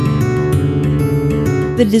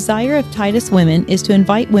The desire of Titus Women is to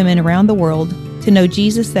invite women around the world to know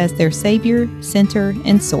Jesus as their Savior, Center,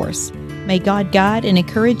 and Source. May God guide and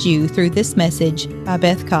encourage you through this message by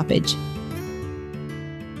Beth Coppage.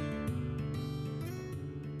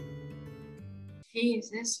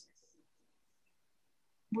 Jesus,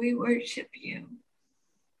 we worship you.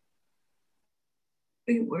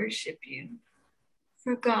 We worship you.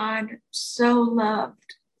 For God so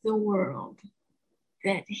loved the world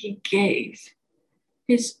that he gave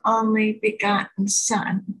his only begotten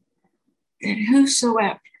Son, that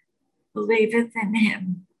whosoever believeth in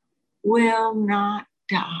him will not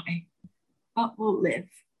die, but will live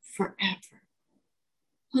forever.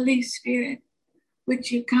 Holy Spirit,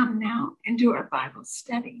 would you come now into our Bible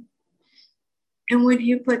study? And would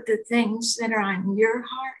you put the things that are on your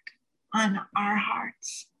heart on our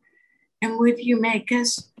hearts? And would you make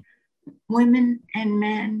us women and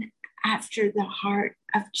men after the heart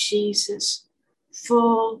of Jesus,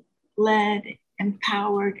 full, led,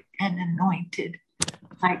 empowered, and anointed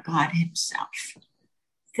by God himself.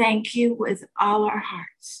 Thank you with all our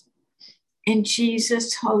hearts. In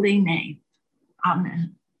Jesus' holy name,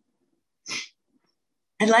 amen.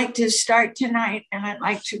 I'd like to start tonight, and I'd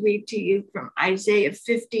like to read to you from Isaiah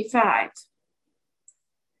 55,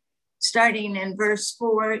 starting in verse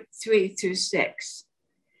 4, 3 through 6.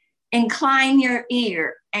 Incline your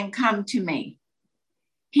ear and come to me.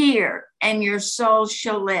 Hear, and your soul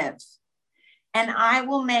shall live. And I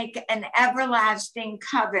will make an everlasting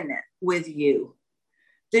covenant with you,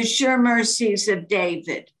 the sure mercies of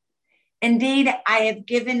David. Indeed, I have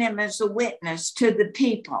given him as a witness to the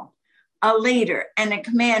people, a leader and a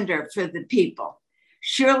commander for the people.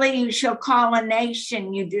 Surely you shall call a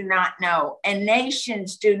nation you do not know, and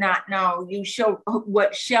nations do not know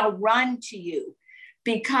what shall run to you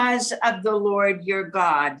because of the Lord your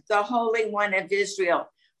God, the Holy One of Israel,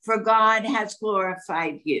 for God has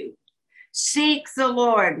glorified you. Seek the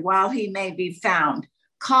Lord while he may be found.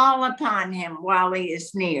 Call upon him while he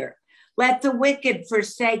is near. Let the wicked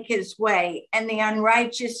forsake his way, and the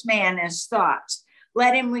unrighteous man his thoughts.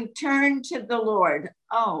 Let him return to the Lord.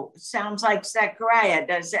 Oh, sounds like Zechariah,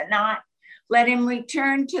 does it not? Let him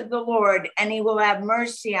return to the Lord, and he will have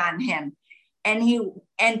mercy on him,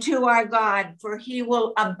 and to our God, for he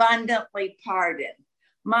will abundantly pardon.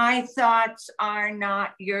 My thoughts are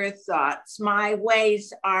not your thoughts. My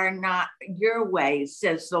ways are not your ways,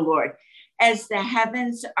 says the Lord. As the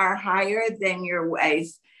heavens are higher than your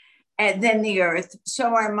ways, than the earth,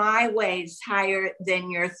 so are my ways higher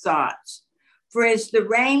than your thoughts. For as the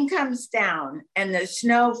rain comes down and the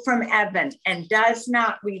snow from heaven and does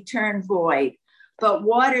not return void, but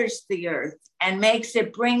waters the earth and makes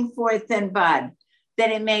it bring forth and bud,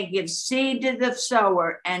 that it may give seed to the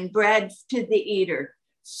sower and bread to the eater,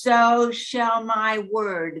 so shall my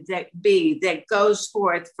word that goes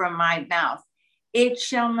forth from my mouth. It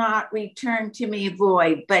shall not return to me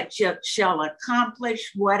void, but shall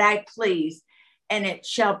accomplish what I please, and it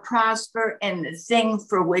shall prosper in the thing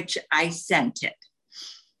for which I sent it.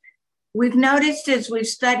 We've noticed as we've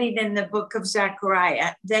studied in the book of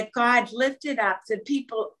Zechariah that God lifted up the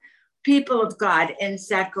people of God in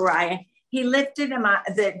Zechariah. He lifted them up,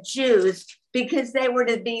 the Jews, because they were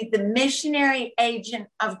to be the missionary agent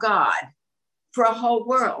of God for a whole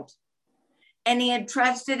world. And he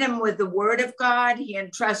entrusted them with the word of God. He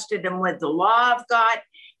entrusted them with the law of God.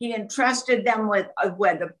 He entrusted them with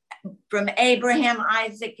from Abraham,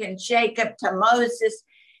 Isaac, and Jacob to Moses.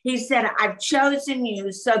 He said, I've chosen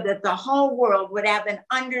you so that the whole world would have an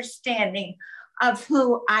understanding of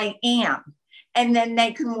who I am. And then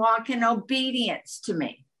they can walk in obedience to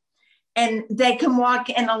me. And they can walk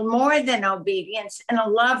in a more than obedience, in a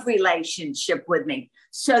love relationship with me,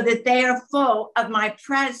 so that they are full of my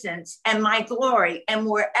presence and my glory. And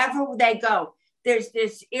wherever they go, there's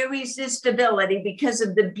this irresistibility because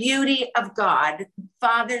of the beauty of God,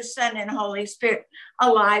 Father, Son, and Holy Spirit,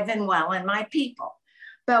 alive and well in my people.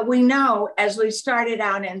 But we know, as we started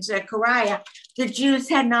out in Zechariah, the Jews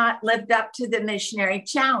had not lived up to the missionary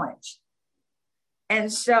challenge. And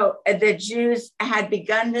so the Jews had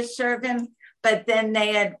begun to serve him, but then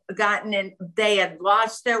they had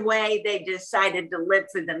lost their way. They decided to live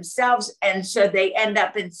for themselves. And so they end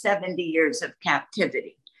up in 70 years of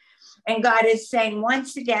captivity. And God is saying,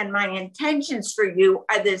 once again, my intentions for you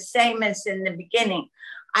are the same as in the beginning.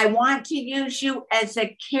 I want to use you as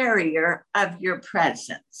a carrier of your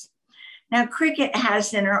presence. Now, Cricket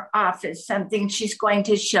has in her office something she's going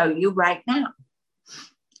to show you right now.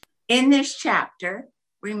 In this chapter,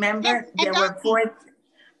 remember, there were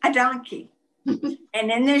a donkey. And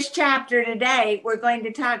in this chapter today, we're going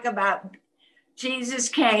to talk about Jesus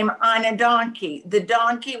came on a donkey. The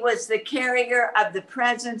donkey was the carrier of the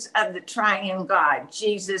presence of the triune God,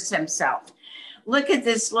 Jesus himself. Look at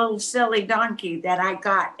this little silly donkey that I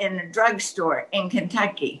got in a drugstore in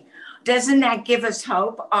Kentucky. Doesn't that give us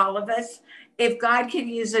hope, all of us? If God can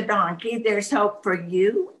use a donkey, there's hope for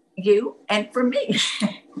you, and for me.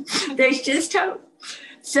 There's just hope.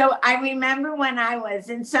 So I remember when I was,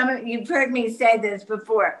 and some of you've heard me say this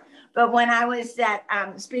before, but when I was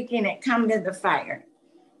speaking at Come to the Fire,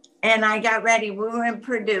 and I got ready, we were in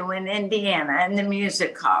Purdue in Indiana in the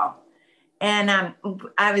music hall. And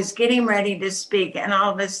I was getting ready to speak, and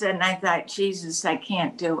all of a sudden I thought, Jesus, I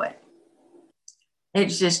can't do it.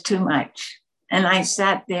 It's just too much. And I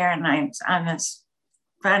sat there and I was on this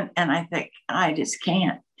front, and I think, I just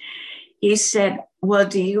can't. He said, well,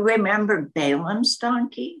 do you remember Balaam's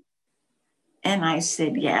donkey? And I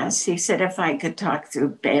said, yes. He said, if I could talk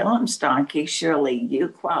through Balaam's donkey, surely you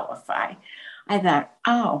qualify. I thought,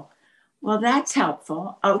 oh, well, that's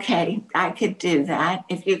helpful. Okay, I could do that.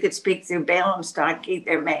 If you could speak through Balaam's donkey,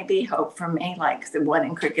 there may be hope for me, like the one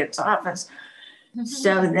in Cricket's office. Mm-hmm.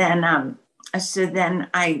 So then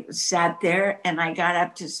I sat there and I got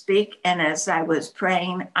up to speak. And as I was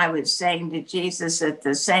praying, I was saying to Jesus at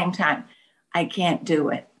the same time, I can't do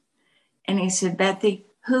it. And he said, Bethy,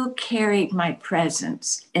 who carried my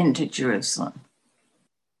presence into Jerusalem?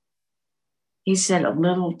 He said, a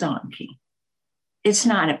little donkey. It's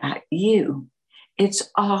not about you.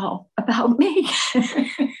 It's all about me.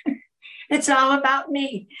 It's all about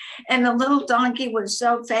me. And the little donkey was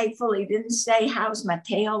so faithful. He didn't say, how's my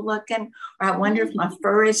tail looking? Or I wonder if my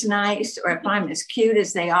fur is nice, or if I'm as cute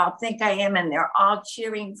as they all think I am, and they're all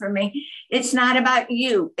cheering for me. It's not about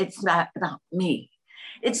you. It's not about me.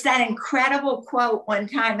 It's that incredible quote one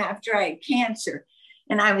time after I had cancer,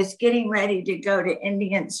 and I was getting ready to go to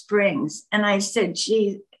Indian Springs. And I said,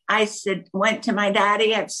 went to my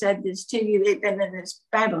daddy. I've said this to you. They've been in this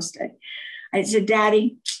Bible study. I said,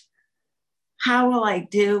 Daddy, how will I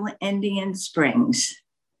do Indian Springs?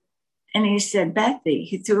 And he said, Bethy.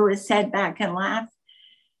 He threw his head back and laughed.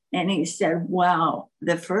 And he said, well,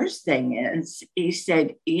 the first thing is, he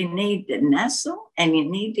said, you need to nestle and you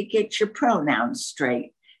need to get your pronouns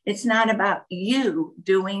straight. It's not about you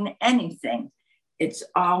doing anything. It's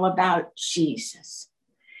all about Jesus.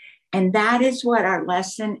 And that is what our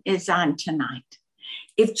lesson is on tonight.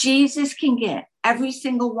 If Jesus can get every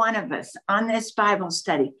single one of us on this Bible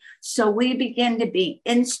study, so we begin to be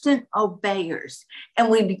instant obeyers and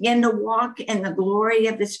we begin to walk in the glory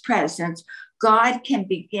of his presence, God can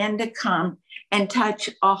begin to come and touch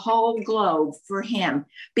a whole globe for him,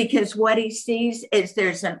 because what he sees is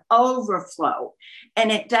there's an overflow.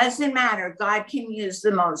 And it doesn't matter. God can use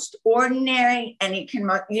the most ordinary, and he can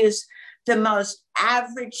use the most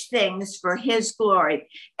average things for his glory.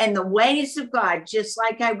 And the ways of God, just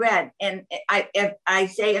like I read in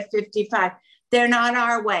Isaiah 55, they're not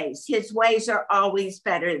our ways. His ways are always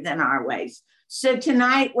better than our ways. So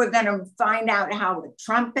tonight we're going to find out how a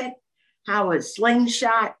trumpet, how a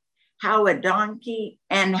slingshot, how a donkey,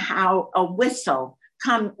 and how a whistle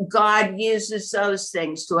God uses those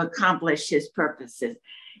things to accomplish his purposes.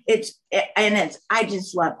 I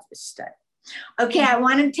just love this stuff. Okay, I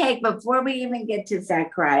want to take, before we even get to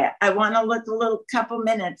Zechariah, I want to look a couple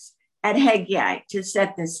minutes at Haggai to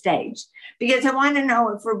set the stage, because I want to know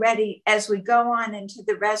if we're ready as we go on into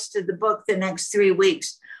the rest of the book the next 3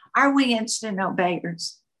 weeks. Are we instant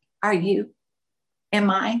obeyers? Are you? Am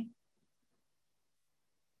I?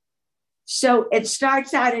 So it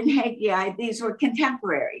starts out in Haggai. These were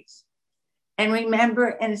contemporaries. And remember,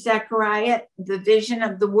 in Zechariah, the vision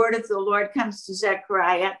of the word of the Lord comes to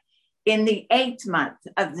Zechariah in the 8th month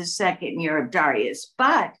of the 2nd year of Darius.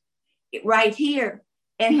 But right here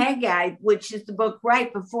in Haggai, which is the book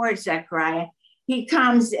right before Zechariah, he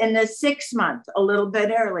comes in the 6th month, a little bit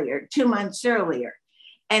earlier, 2 months earlier.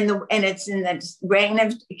 And it's in the reign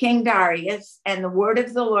of King Darius, and the word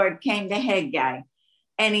of the Lord came to Haggai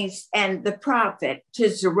and the prophet, to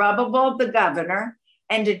Zerubbabel the governor,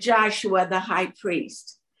 and to Joshua the high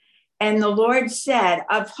priest. And the Lord said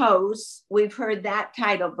of hosts, we've heard that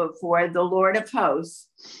title before, the Lord of hosts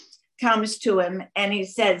comes to him and he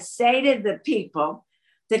says, say to the people,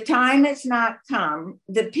 the time has not come.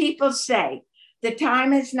 The people say, the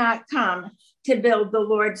time has not come to build the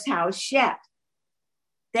Lord's house yet.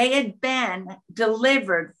 They had been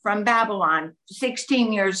delivered from Babylon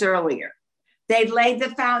 16 years earlier. They laid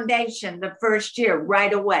the foundation the first year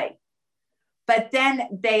right away. But then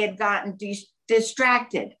they had gotten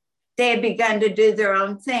distracted. They had begun to do their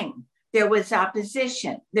own thing. There was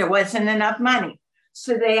opposition. There wasn't enough money.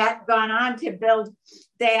 So they hadn't gone on to build,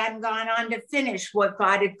 they hadn't gone on to finish what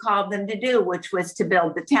God had called them to do, which was to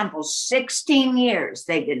build the temple. 16 years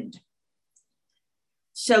they didn't.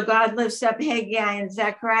 So God lifts up Haggai and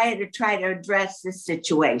Zechariah to try to address this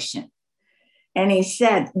situation. And he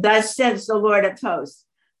said, thus says the Lord of hosts,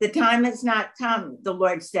 the time has not come, the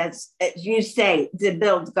Lord says, as you say, to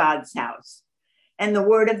build God's house. And the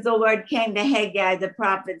word of the Lord came to Haggai the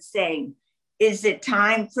prophet, saying, is it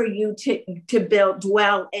time for you to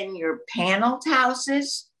dwell in your paneled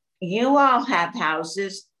houses? You all have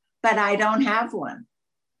houses, but I don't have one.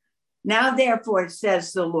 Now, therefore,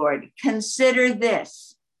 says the Lord, consider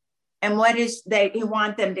this. And what is they you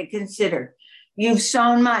want them to consider? You've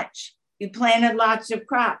sown much. You planted lots of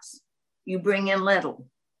crops. You bring in little.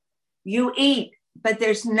 You eat, but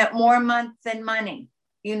there's more month than money.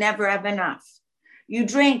 You never have enough. You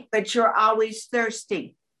drink, but you're always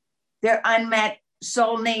thirsty. There are unmet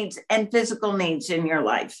soul needs and physical needs in your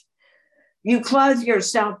life. You clothe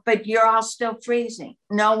yourself, but you're all still freezing.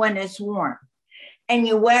 No one is warm. And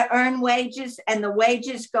you earn wages, and the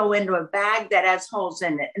wages go into a bag that has holes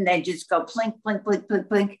in it, and they just go plink, plink, plink, plink,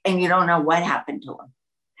 plink, and you don't know what happened to them.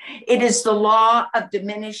 It is the law of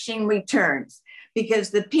diminishing returns, because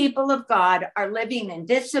the people of God are living in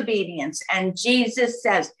disobedience. And Jesus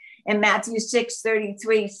says in Matthew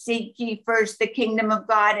 6:33, seek ye first the kingdom of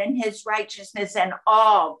God and his righteousness, and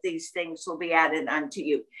all these things will be added unto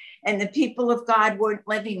you. And the people of God weren't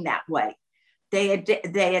living that way. They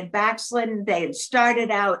had backslidden, they had started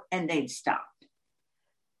out, and they'd stopped.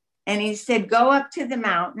 And he said, go up to the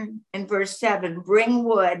mountain, in verse 7, bring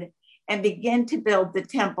wood and begin to build the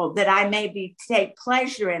temple, that I may take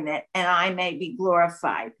pleasure in it, and I may be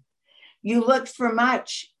glorified. You looked for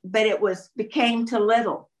much, but it became to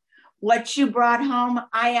little. What you brought home,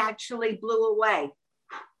 I actually blew away.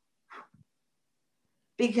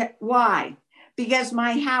 Why? Because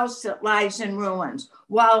my house that lies in ruins,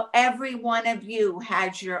 while every one of you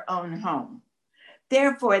has your own home.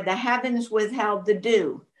 Therefore, the heavens withheld the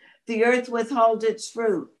dew, the earth withheld its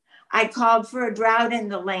fruit. I called for a drought in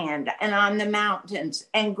the land and on the mountains,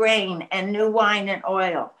 and grain and new wine and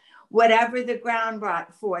oil, whatever the ground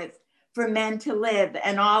brought forth for men to live,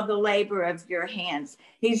 and all the labor of your hands.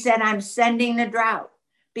 He said, I'm sending a drought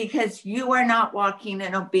because you are not walking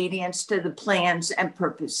in obedience to the plans and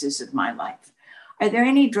purposes of my life. Are there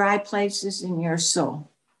any dry places in your soul?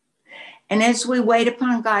 And as we wait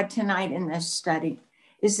upon God tonight in this study,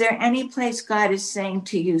 is there any place God is saying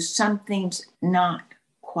to you, something's not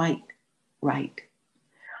quite right?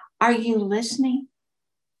 Are you listening?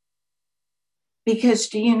 Because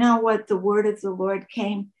do you know what the word of the Lord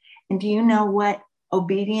came? And do you know what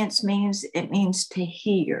obedience means? It means to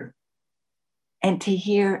hear and to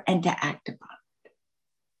act upon it.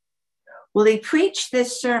 Well, he preached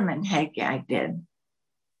this sermon, Haggai did.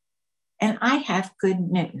 And I have good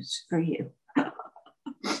news for you.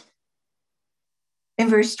 In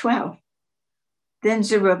verse 12, then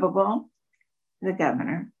Zerubbabel, the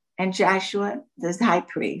governor, and Joshua, the high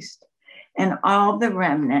priest, and all the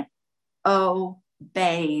remnant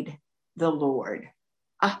obeyed the Lord.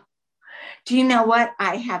 Do you know what?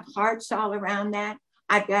 I have hearts all around that.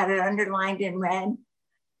 I've got it underlined in red.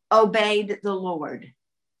 Obeyed the Lord.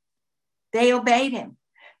 They obeyed him.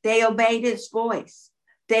 They obeyed his voice.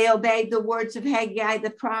 They obeyed the words of Haggai the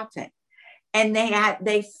prophet. And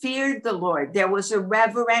they feared the Lord. There was a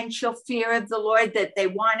reverential fear of the Lord that they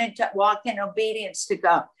wanted to walk in obedience to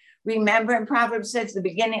God. Remember in Proverbs says fear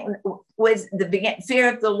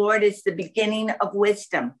of the Lord is the beginning of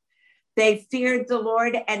wisdom. They feared the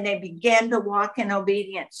Lord and they began to walk in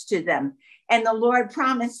obedience to them. And the Lord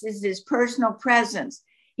promises his personal presence.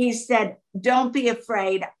 He said, don't be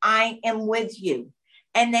afraid. I am with you.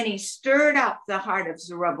 And then he stirred up the heart of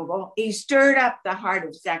Zerubbabel. He stirred up the heart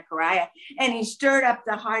of Zechariah, and he stirred up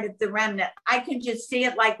the heart of the remnant. I can just see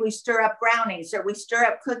it like we stir up brownies or we stir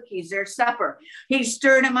up cookies or supper. He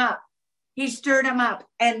stirred them up. He stirred them up,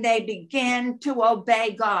 and they began to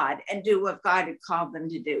obey God and do what God had called them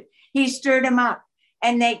to do. He stirred them up,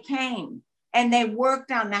 and they came, and they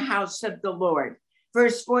worked on the house of the Lord.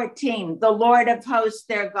 Verse 14, the Lord of hosts,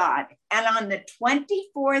 their God. And on the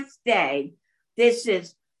 24th day, this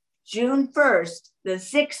is June 1st, the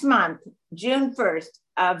 6th month, June 1st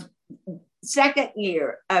of second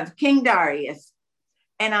year of King Darius.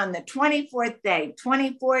 And on the 24th day,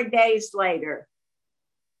 24 days later,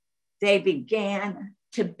 they began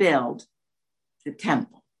to build the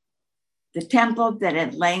temple that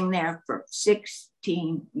had lain there for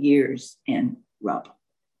 16 years in rubble.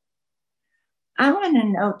 I want to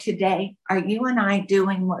know today, are you and I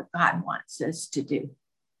doing what God wants us to do?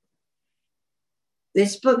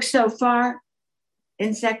 This book so far,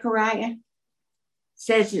 in Zechariah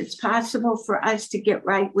says it's possible for us to get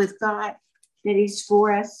right with God, that he's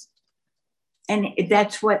for us. And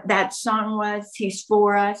that's what that song was. He's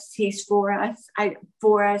for us. He's for us.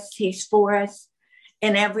 For us. He's for us.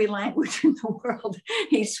 In every language in the world,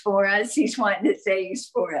 he's for us. He's wanting to say he's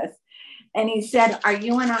for us. And he said, are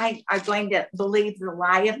you and I are going to believe the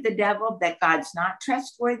lie of the devil that God's not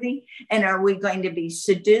trustworthy? And are we going to be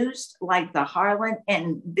seduced like the harlot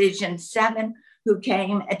in Vision 7, who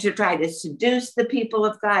came to try to seduce the people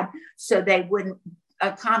of God so they wouldn't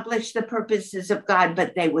accomplish the purposes of God,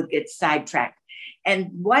 but they would get sidetracked?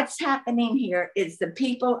 And what's happening here is the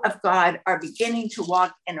people of God are beginning to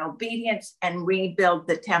walk in obedience and rebuild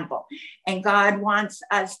the temple. And God wants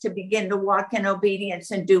us to begin to walk in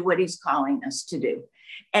obedience and do what he's calling us to do.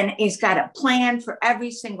 And he's got a plan for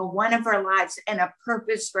every single one of our lives and a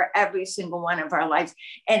purpose for every single one of our lives.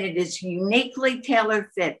 And it is uniquely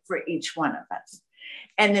tailor fit for each one of us.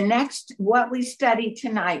 And the next, what we study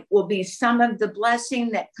tonight will be some of the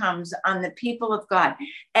blessing that comes on the people of God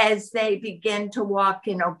as they begin to walk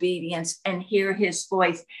in obedience and hear his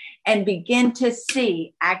voice and begin to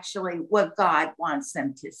see actually what God wants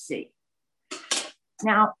them to see.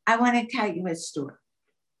 Now, I want to tell you a story.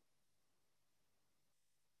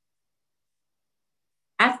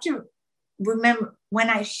 Remember when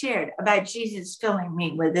I shared about Jesus filling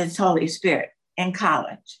me with his Holy Spirit in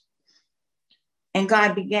college? And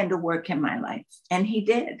God began to work in my life, and he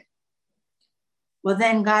did. Well,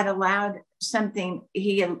 then God allowed something.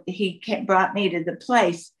 He brought me to the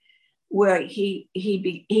place where he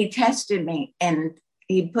tested me, and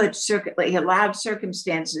he allowed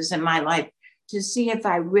circumstances in my life to see if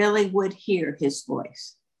I really would hear his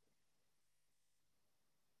voice.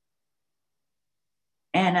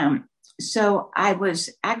 And so I was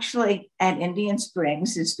actually at Indian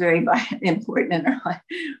Springs. It's very important in our life.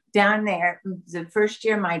 Down there, the first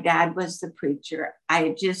year my dad was the preacher. I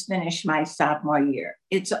had just finished my sophomore year.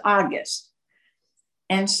 It's August.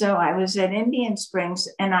 And so I was at Indian Springs,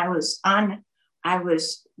 and I was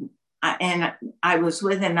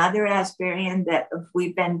with another Asburyan that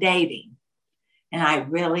we've been dating. And I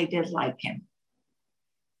really did like him.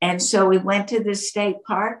 And so we went to the state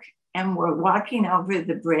park, and we're walking over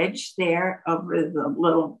the bridge there, over the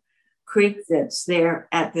little creek that's there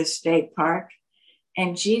at the state park.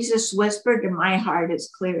 And Jesus whispered in my heart as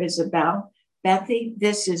clear as a bell, Bethy,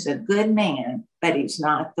 this is a good man, but he's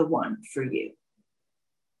not the one for you.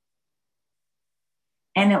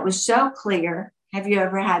 And it was so clear. Have you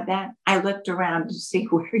ever had that? I looked around to see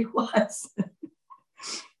where he was.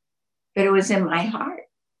 But it was in my heart.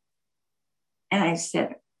 And I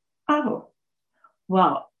said, oh,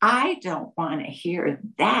 well, I don't want to hear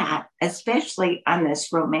that, especially on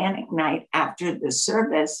this romantic night after the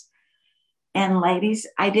service. And ladies,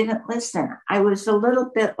 I didn't listen. I was a little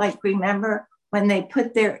bit like, remember when they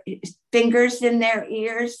put their fingers in their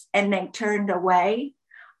ears and they turned away?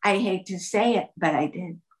 I hate to say it, but I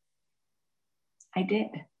did. I did.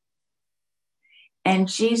 And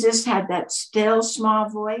Jesus had that still small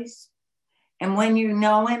voice. And when you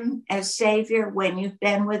know him as Savior, when you've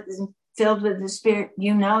been with him, filled with the Spirit,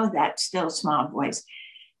 you know that still small voice.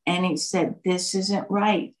 And he said, this isn't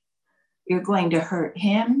right. You're going to hurt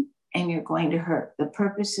him, and you're going to hurt the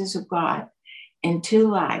purposes of God in two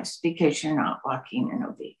lives because you're not walking in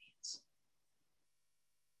obedience.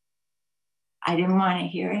 I didn't want to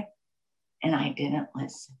hear it, and I didn't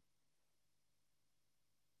listen.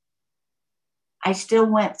 I still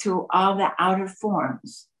went through all the outer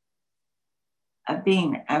forms of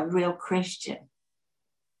being a real Christian,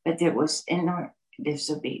 but there was inner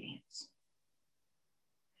disobedience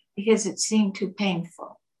because it seemed too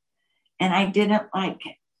painful, and I didn't like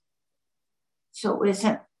it. So it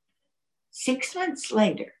wasn't 6 months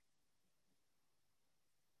later,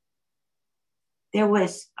 there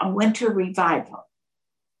was a winter revival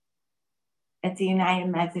at the United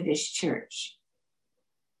Methodist Church.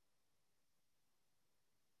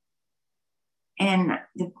 And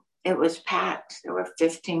it was packed. There were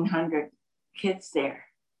 1,500 kids there.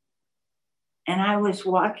 And I was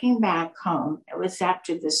walking back home. It was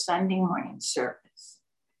after the Sunday morning service.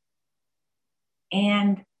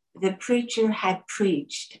 And the preacher had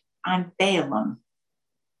preached on Balaam.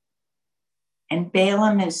 And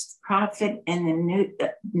Balaam is prophet in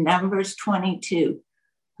the Numbers 22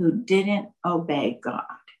 who didn't obey God.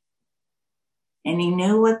 And he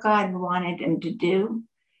knew what God wanted him to do.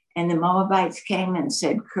 And the Moabites came and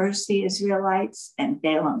said, curse the Israelites. And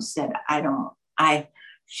Balaam said, I'll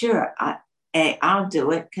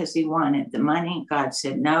do it, because he wanted the money. God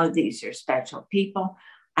said, no, these are special people.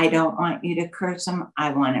 I don't want you to curse them.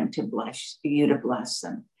 I want him to bless you, to bless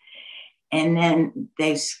them. And then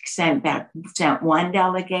they sent one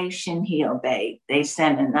delegation, he obeyed. They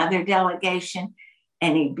sent another delegation,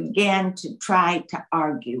 and he began to try to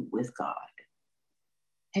argue with God.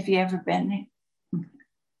 Have you ever been there?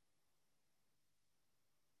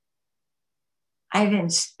 I then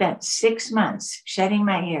spent 6 months shutting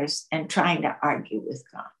my ears and trying to argue with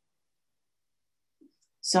God.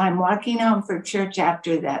 So I'm walking home for church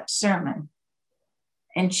after that sermon,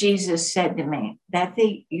 and Jesus said to me,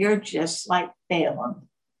 Bethy, you're just like Balaam.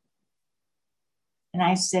 And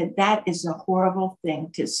I said, that is a horrible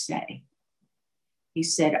thing to say. He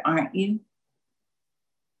said, aren't you?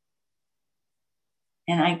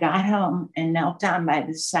 And I got home and knelt down by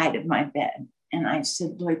the side of my bed. And I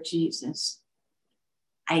said, Lord Jesus,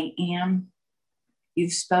 I am.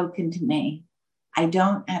 You've spoken to me. I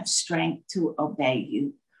don't have strength to obey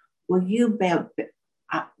you. Will you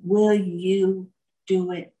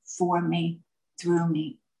do it for me, through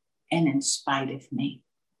me, and in spite of me?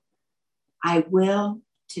 I will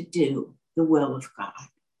to do the will of God.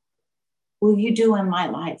 Will you do in my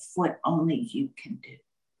life what only you can do?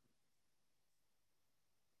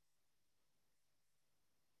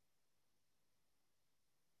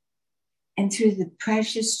 And through the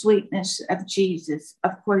precious sweetness of Jesus,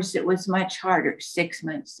 of course, it was much harder 6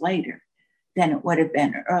 months later than it would have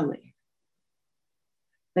been earlier.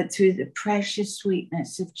 But through the precious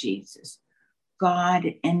sweetness of Jesus,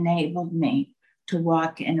 God enabled me to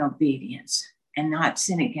walk in obedience and not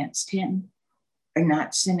sin against him or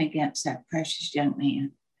not sin against that precious young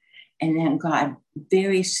man. And then God,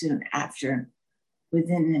 very soon after,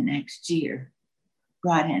 within the next year,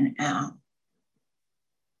 brought in Al.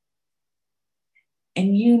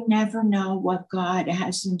 And you never know what God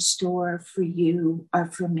has in store for you or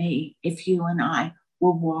for me if you and I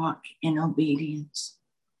will walk in obedience.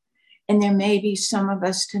 And there may be some of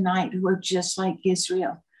us tonight who are just like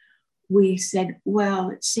Israel. We said, well,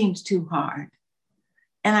 it seems too hard.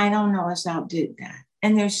 And I don't know as I'll do that.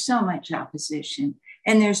 And there's so much opposition.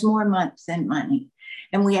 And there's more money than money.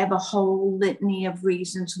 And we have a whole litany of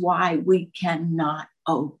reasons why we cannot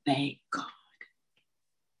obey God.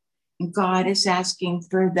 And God is asking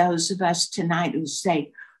for those of us tonight who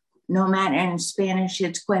say, no matter, in Spanish,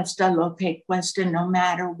 it's cuesta lo que cuesta, no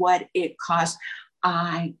matter what it costs,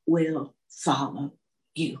 I will follow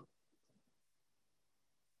you.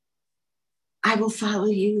 I will follow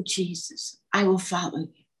you, Jesus. I will follow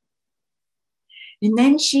you. And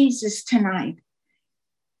then Jesus tonight,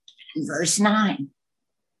 in verse 9,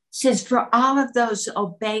 says, for all of those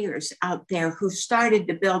obeyers out there who started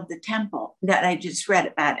to build the temple that I just read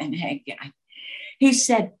about in Haggai, he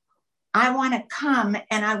said, I want to come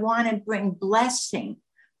and I want to bring blessing,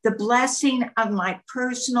 the blessing of my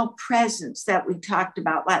personal presence that we talked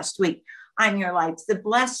about last week on your life, the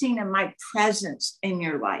blessing of my presence in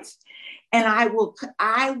your life. And I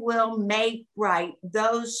will make right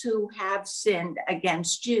those who have sinned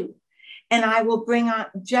against you. And I will bring on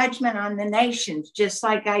judgment on the nations, just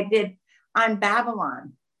like I did on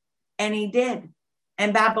Babylon. And he did.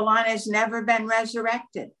 And Babylon has never been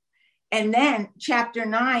resurrected. And then chapter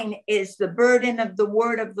 9 is the burden of the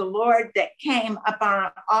word of the Lord that came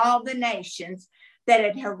upon all the nations that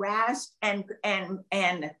had harassed and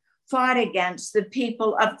fought against the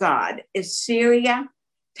people of God. Assyria,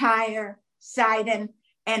 Tyre, Sidon,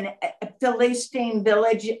 and Philistine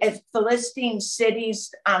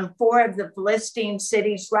cities, 4 of the Philistine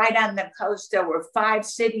cities right on the coast. There were 5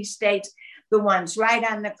 city-states, the ones right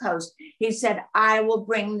on the coast. He said, I will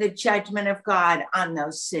bring the judgment of God on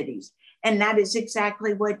those cities. And that is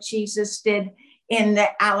exactly what Jesus did in the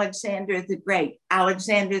Alexander the Great.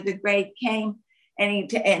 Alexander the Great came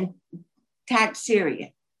and attacked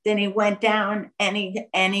Syria. Then he went down and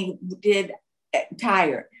he did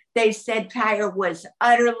Tyre. They said Tyre was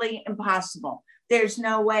utterly impossible. There's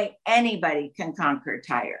no way anybody can conquer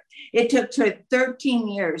Tyre. It took 13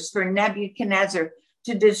 years for Nebuchadnezzar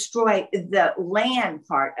to destroy the land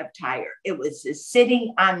part of Tyre. It was the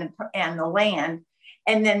city on the land.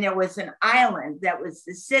 And then there was an island that was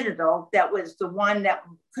the citadel that was the one that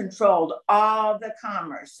controlled all the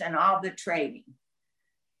commerce and all the trading.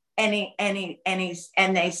 And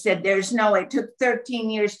they said, there's no way. It took 13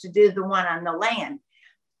 years to do the one on the land.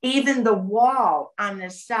 Even the wall on the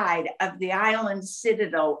side of the island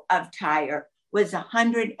citadel of Tyre was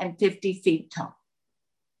 150 feet tall.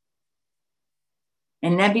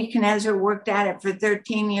 And Nebuchadnezzar worked at it for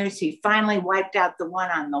 13 years. He finally wiped out the one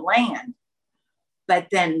on the land. But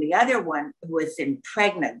then the other one was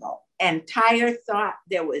impregnable. And Tyre thought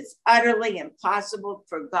there was utterly impossible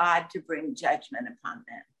for God to bring judgment upon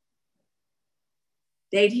them.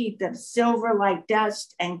 They'd heap up silver like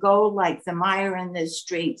dust and gold like the mire in the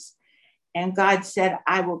streets. And God said,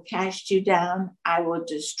 I will cast you down, I will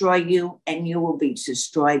destroy you, and you will be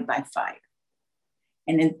destroyed by fire.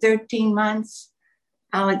 And in 13 months,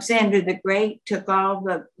 Alexander the Great took all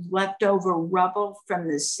the leftover rubble from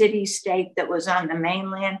the city-state that was on the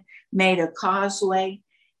mainland, made a causeway.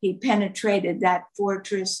 He penetrated that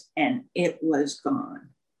fortress, and it was gone.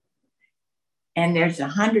 And there's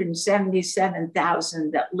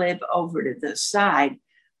 177,000 that live over to the side,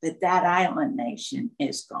 but that island nation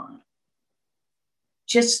is gone.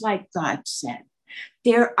 Just like God said,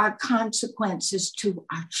 there are consequences to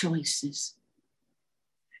our choices.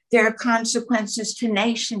 There are consequences to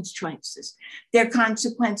nations' choices. There are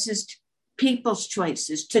consequences to people's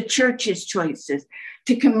choices, to churches' choices,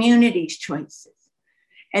 to communities' choices.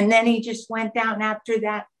 And then he just went down after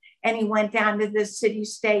that, and he went down to the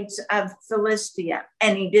city-states of Philistia,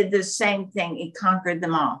 and he did the same thing. He conquered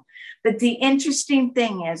them all. But the interesting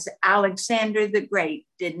thing is, Alexander the Great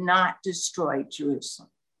did not destroy Jerusalem.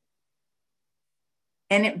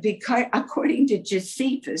 And because, according to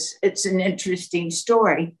Josephus, it's an interesting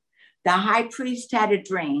story. The high priest had a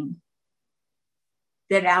dream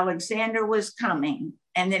that Alexander was coming,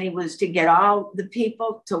 and that he was to get all the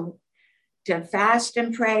people to fast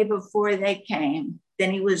and pray before they came. Then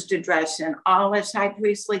he was to dress in all his high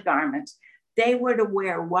priestly garments. They were to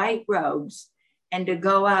wear white robes and to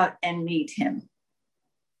go out and meet him.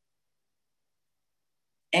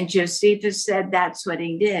 And Josephus said that's what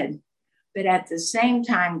he did. But at the same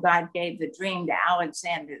time, God gave the dream to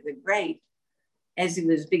Alexander the Great as he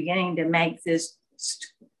was beginning to make this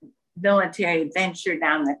military adventure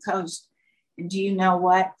down the coast. And do you know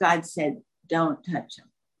what? God said, don't touch him.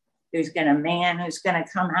 There's going to be a man who's going to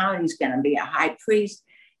come out. He's going to be a high priest.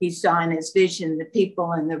 He saw in his vision the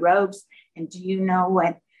people in the robes. And do you know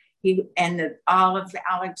what? All of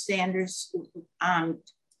Alexander's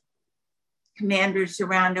commanders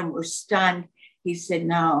around him were stunned. He said,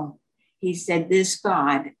 no. He said, this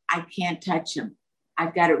God, I can't touch him.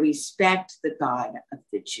 I've got to respect the God of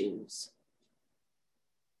the Jews.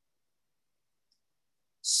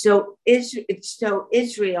 So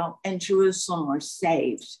Israel and Jerusalem were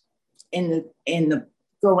saved in the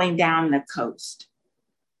going down the coast.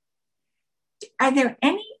 Are there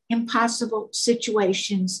any impossible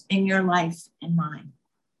situations in your life and mine?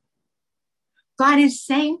 God is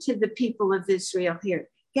saying to the people of Israel here,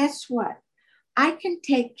 guess what? I can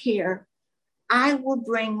take care. I will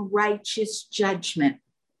bring righteous judgment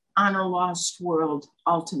on a lost world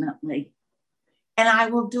ultimately. And I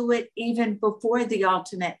will do it even before the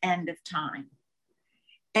ultimate end of time.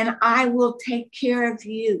 And I will take care of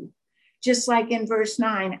you. Just like in verse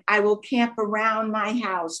 9, I will camp around my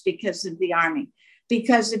house because of the army,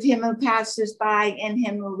 because of him who passes by and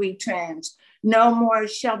him who returns. No more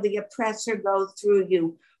shall the oppressor go through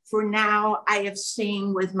you, for now I have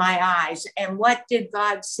seen with my eyes. And what did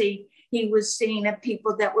God see? He was seeing a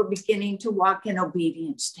people that were beginning to walk in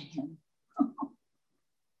obedience to him.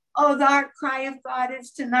 Oh, the heart cry of God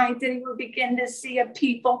is tonight that he will begin to see a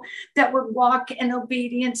people that would walk in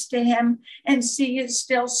obedience to him and see his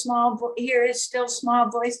still small, hear his still small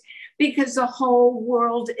voice, because the whole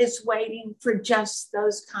world is waiting for just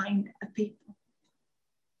those kind of people.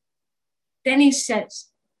 Then he says,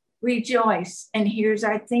 rejoice. And here's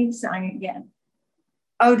our theme song again.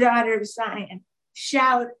 O daughter of Zion,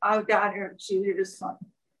 shout, O daughter of Jerusalem.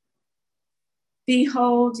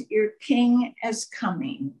 Behold, your king is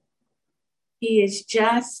coming. He is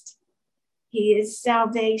just. He is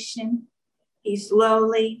salvation. He's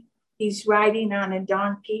lowly. He's riding on a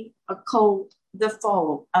donkey, the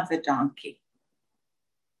foal of a donkey.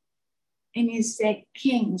 And you say,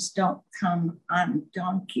 kings don't come on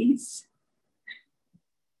donkeys.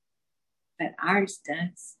 But ours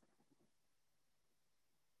does.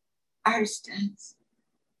 Ours does.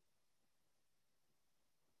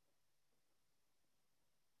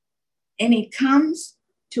 And he comes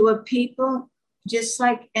to a people just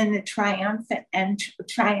like in the triumphal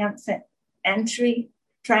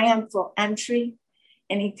entry.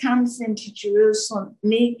 And he comes into Jerusalem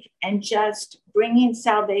meek and just, bringing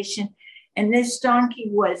salvation. And this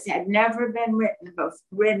donkey had never been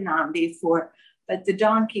ridden on before, but the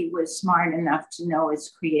donkey was smart enough to know its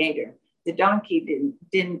creator. The donkey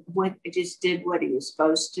just did what he was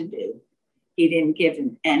supposed to do. He didn't give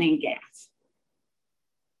him any gas.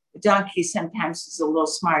 The donkey sometimes is a little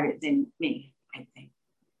smarter than me, I think.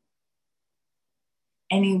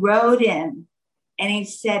 And he rode in, and he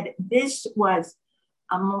said this was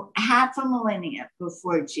half a millennia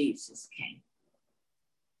before Jesus came.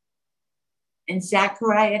 And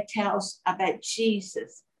Zechariah tells about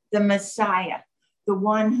Jesus, the Messiah, the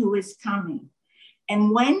one who is coming.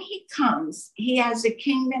 And when he comes, he has a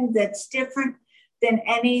kingdom that's different than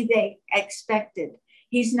any they expected.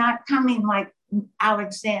 He's not coming like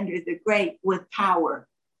Alexander the Great with power,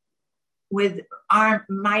 with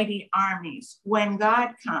mighty armies. When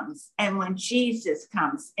God comes and when Jesus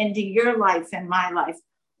comes into your life and my life,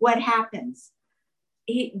 what happens?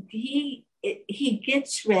 He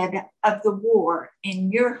gets rid of the war in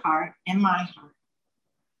your heart and my heart.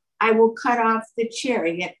 I will cut off the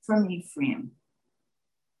chariot from Ephraim.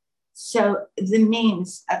 So the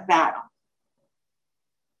means of battle.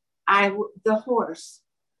 The horse,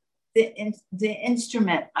 the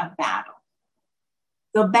instrument of battle,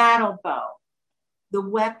 the battle bow, the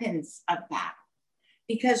weapons of battle.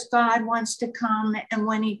 Because God wants to come, and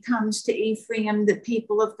when he comes to Ephraim, the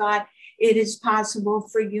people of God, it is possible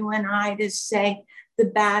for you and I to say, the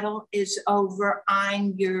battle is over,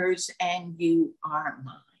 I'm yours and you are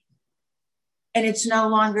mine. And it's no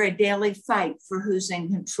longer a daily fight for who's in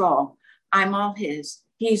control. I'm all his,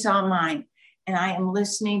 he's all mine, and I am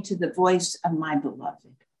listening to the voice of my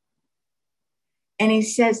beloved. And he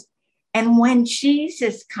says, and when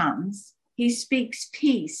Jesus comes, he speaks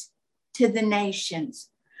peace to the nations,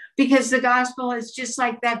 because the gospel is just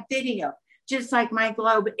like that video, just like my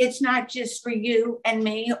globe. It's not just for you and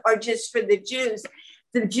me or just for the Jews.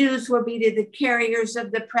 The Jews will be the carriers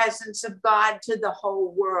of the presence of God to the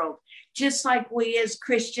whole world, just like we as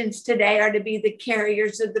Christians today are to be the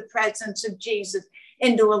carriers of the presence of Jesus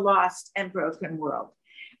into a lost and broken world.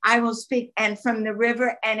 I will speak, and from the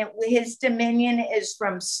river, and his dominion is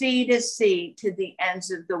from sea to sea to the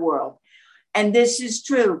ends of the world. And this is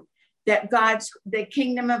true, that the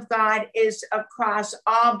kingdom of God is across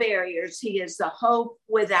all barriers. He is the hope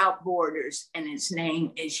without borders, and his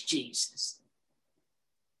name is Jesus.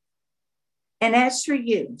 And as for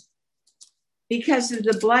you, because of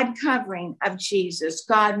the blood covering of Jesus,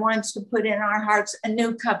 God wants to put in our hearts a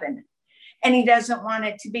new covenant. And he doesn't want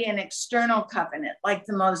it to be an external covenant like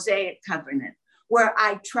the Mosaic covenant, where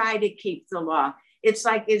I try to keep the law. It's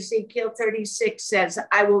like Ezekiel 36 says,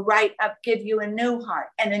 I will give you a new heart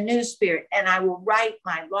and a new spirit, and I will write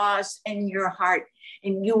my laws in your heart,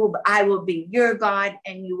 and I will be your God,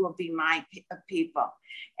 and you will be my people.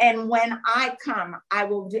 And when I come, it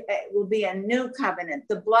will be a new covenant,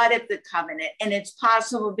 the blood of the covenant. And it's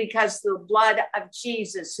possible because the blood of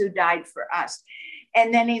Jesus who died for us.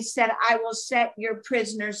 And then he said, I will set your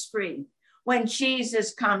prisoners free. When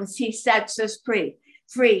Jesus comes, he sets us free.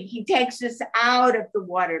 He takes us out of the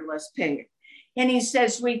waterless pit. And he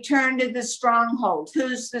says, return to the stronghold.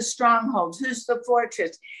 Who's the stronghold? Who's the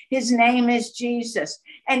fortress? His name is Jesus.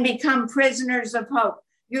 And become prisoners of hope.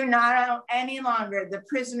 You're not any longer the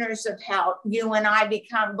prisoners of hell. You and I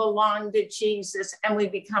belong to Jesus, and we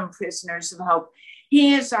become prisoners of hope.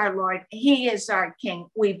 He is our Lord. He is our King.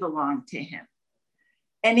 We belong to him.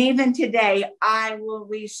 And even today, I will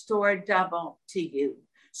restore double to you.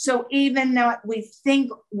 So even though we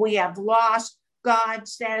think we have lost, God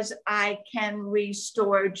says, I can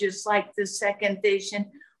restore, just like the second vision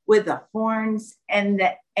with the horns and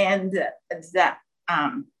the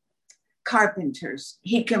carpenters.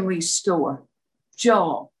 He can restore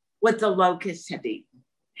Joel, what the locusts have eaten.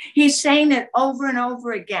 He's saying it over and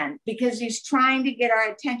over again because he's trying to get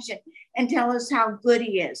our attention and tell us how good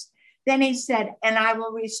he is. Then he said, and I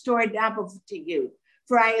will restore double to you.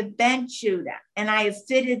 For I have bent Judah, and I have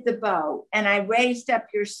fitted the bow, and I raised up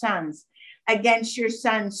your sons against your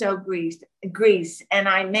sons, O Greece, and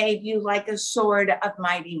I made you like a sword of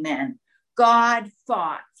mighty men. God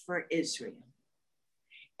fought for Israel.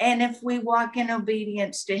 And if we walk in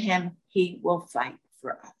obedience to him, he will fight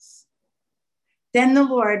for us. Then the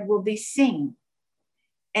Lord will be seen,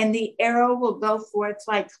 and the arrow will go forth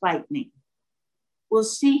like lightning. We'll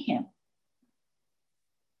see him.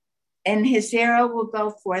 And his arrow will go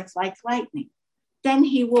forth like lightning. Then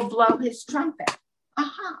he will blow his trumpet.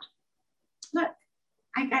 Aha. Look,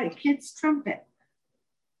 I got a kid's trumpet.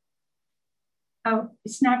 Oh,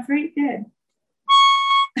 it's not very good.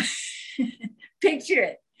 Picture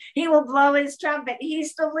it. He will blow his trumpet.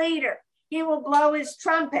 He's the leader. He will blow his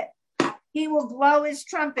trumpet. He will blow his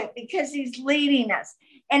trumpet because he's leading us.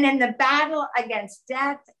 And in the battle against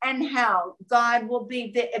death and hell, God will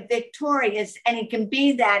be victorious, and he can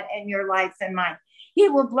be that in your life and mine. He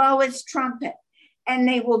will blow his trumpet, and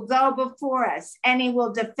he will go before us, and he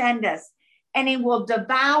will defend us, and he will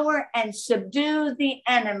devour and subdue the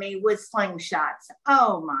enemy with slingshots.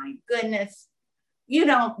 Oh my goodness. You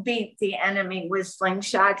don't beat the enemy with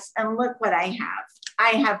slingshots. And look what I have.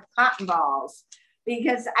 I have cotton balls,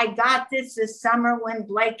 because I got this summer when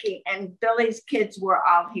Blakey and Billy's kids were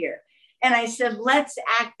all here. And I said, let's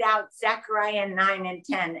act out Zechariah 9 and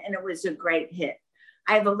 10. And it was a great hit.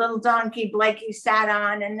 I have a little donkey Blakey sat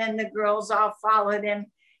on, and then the girls all followed him.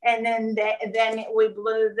 And then we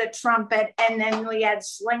blew the trumpet, and then we had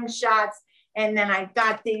slingshots. And then I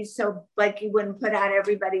got these so Blakey wouldn't put out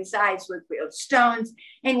everybody's eyes with real stones.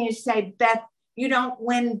 And you say, Beth, you don't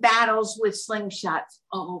win battles with slingshots.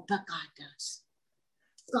 Oh, but God does.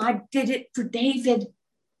 God did it for David.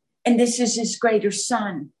 And this is his greater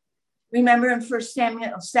son. Remember in 1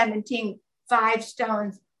 Samuel 17, 5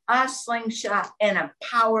 stones, a slingshot, and a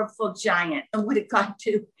powerful giant. And what did God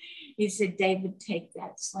do? He said, David, take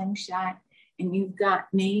that slingshot, and you've got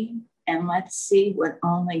me, and let's see what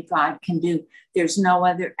only God can do. There's no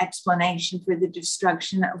other explanation for the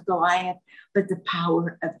destruction of Goliath but the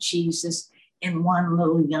power of Jesus in one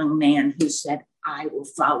little young man who said, I will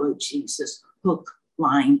follow Jesus, hook,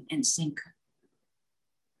 line, and sinker.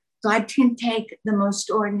 God can take the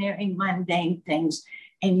most ordinary, mundane things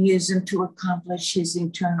and use them to accomplish his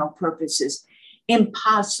eternal purposes.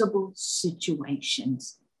 Impossible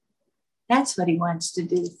situations. That's what he wants to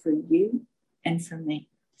do for you and for me.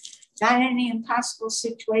 Got any impossible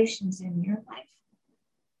situations in your life?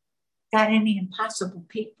 Got any impossible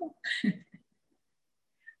people?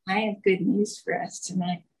 I have good news for us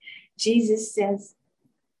tonight. Jesus says,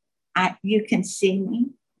 you can see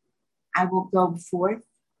me. I will go forth.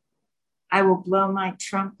 I will blow my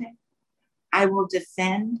trumpet. I will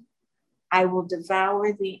defend. I will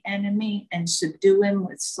devour the enemy and subdue him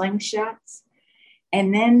with slingshots.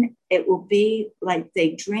 And then it will be like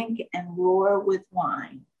they drink and roar with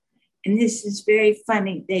wine. And this is very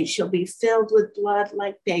funny. They shall be filled with blood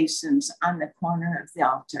like basins on the corner of the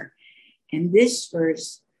altar. And this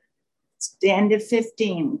verse, the end of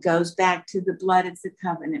 15, goes back to the blood of the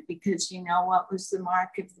covenant, because you know what was the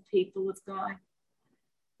mark of the people of God?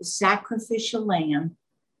 The sacrificial lamb,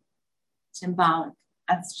 symbolic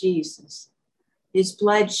of Jesus. His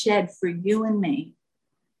blood shed for you and me.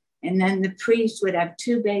 And then the priest would have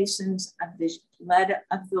 2 basins of the blood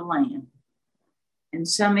of the lamb. And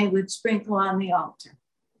some he would sprinkle on the altar.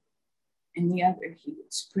 And the other he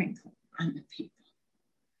would sprinkle on the people.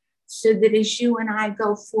 So that as you and I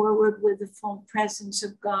go forward with the full presence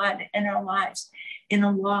of God in our lives, in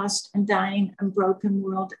a lost and dying and broken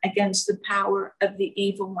world against the power of the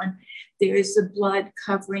evil one, there is the blood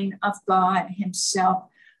covering of God himself,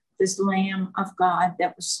 this Lamb of God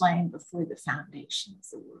that was slain before the foundation of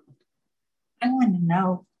the world. I want to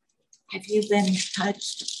know, have you been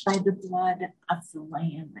touched by the blood of the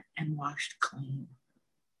Lamb and washed clean?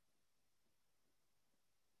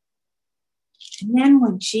 And then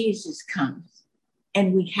when Jesus comes,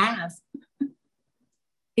 and we have,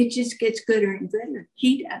 it just gets gooder and gooder.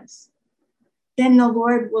 He does. Then the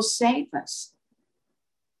Lord will save us.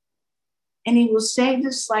 And he will save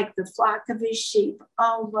us like the flock of his sheep.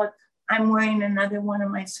 Oh, look, I'm wearing another one of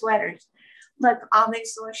my sweaters. Look, all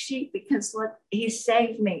these little sheep, because look, he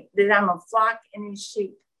saved me, that I'm a flock in his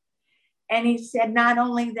sheep. And he said, not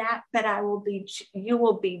only that, but you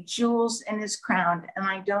will be jewels in his crown. And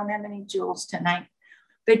I don't have any jewels tonight.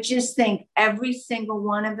 But just think, every single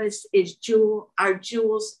one of us is our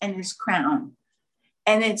jewels in his crown.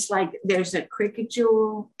 And it's like there's a Cricket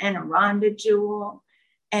jewel and a Rhonda jewel,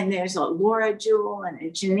 and there's a Laura jewel and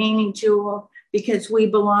a Janini jewel, because we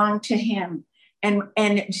belong to him. And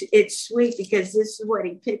it's sweet, because this is what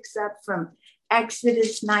he picks up from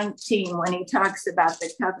Exodus 19 when he talks about the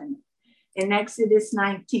covenant. In Exodus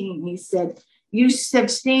 19, he said, you have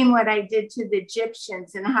seen what I did to the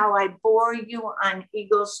Egyptians and how I bore you on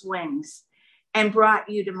eagle's wings and brought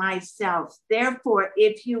you to myself. Therefore,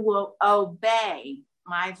 if you will obey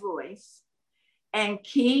my voice and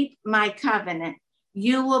keep my covenant,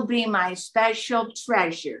 you will be my special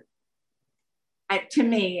treasure to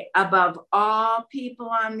me above all people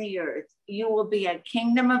on the earth. You will be a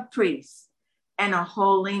kingdom of priests and a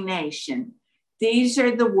holy nation. These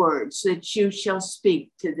are the words that you shall speak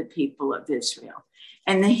to the people of Israel.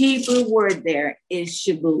 And the Hebrew word there is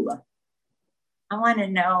Shebula. I want to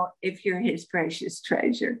know if you're his precious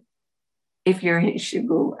treasure, if you're his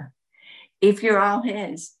Shebula. If you're all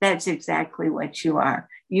his, that's exactly what you are.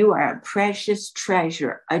 You are a precious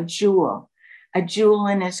treasure, a jewel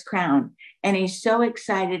in his crown. And he's so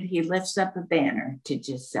excited, he lifts up a banner to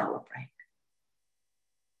just celebrate.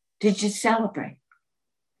 To just celebrate.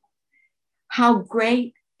 How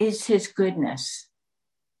great is his goodness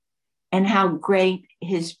and how great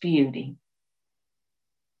his beauty.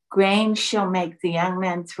 Grain shall make the young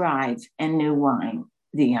men thrive, and new wine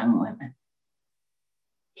the young women.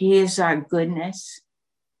 He is our goodness.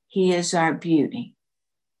 He is our beauty.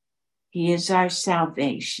 He is our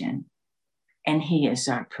salvation, and he is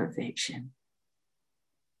our provision.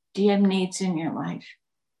 Do you have needs in your life?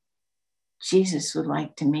 Jesus would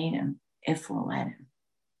like to meet him if we'll let him.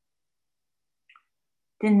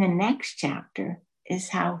 Then the next chapter is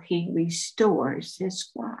how he restores his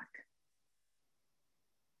flock.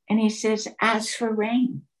 And he says, ask for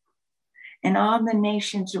rain. And all the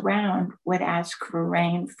nations around would ask for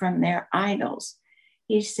rain from their idols.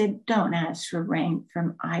 He said, don't ask for rain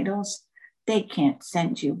from idols. They can't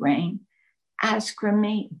send you rain. Ask from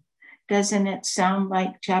me. Doesn't it sound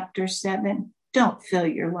like chapter 7? Don't fill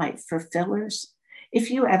your life for fillers. If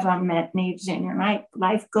you have unmet needs in your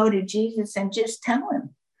life, go to Jesus and just tell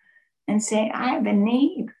him and say, I have a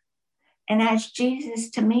need, and ask Jesus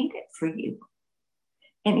to meet it for you.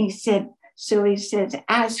 And he says,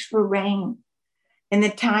 ask for rain. In the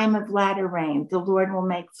time of latter rain, the Lord will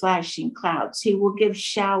make flashing clouds. He will give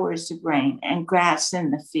showers of rain and grass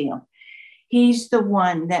in the field. He's the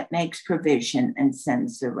one that makes provision and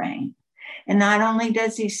sends the rain. And not only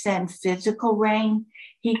does he send physical rain,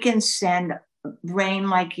 he can send rain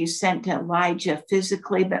like you sent to Elijah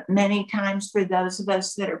physically, but many times for those of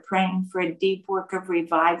us that are praying for a deep work of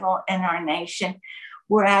revival in our nation,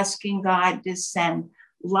 we're asking God to send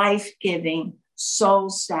life-giving,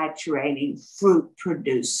 soul-saturating,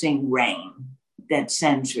 fruit-producing rain that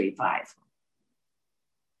sends revival.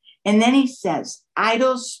 And then he says,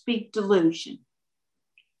 idols speak delusion.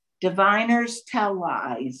 Diviners tell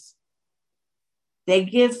lies. They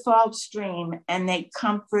give false dream and they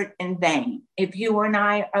comfort in vain. If you and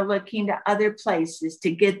I are looking to other places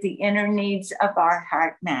to get the inner needs of our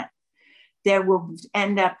heart met, there will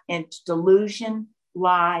end up in delusion,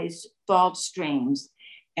 lies, false dreams,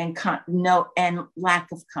 and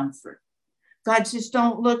lack of comfort. God says,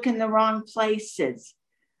 don't look in the wrong places.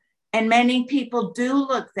 And many people do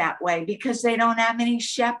look that way because they don't have any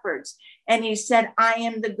shepherds. And he said, I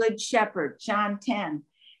am the good shepherd, John 10.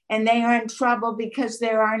 And they are in trouble because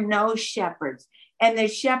there are no shepherds. And the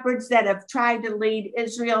shepherds that have tried to lead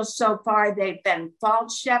Israel so far, they've been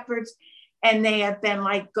false shepherds and they have been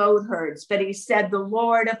like goat herds. But he said, the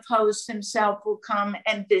Lord of hosts himself will come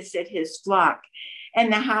and visit his flock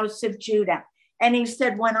and the house of Judah. And he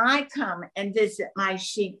said, when I come and visit my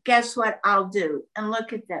sheep, guess what I'll do? And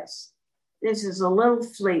look at this. This is a little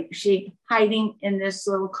sheep hiding in this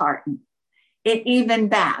little carton. It even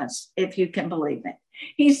baads, if you can believe it.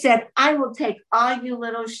 He said, I will take all you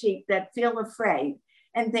little sheep that feel afraid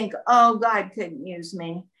and think, oh, God couldn't use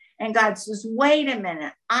me. And God says, wait a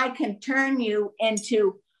minute, I can turn you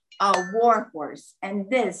into a war horse. And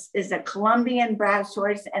this is a Colombian brass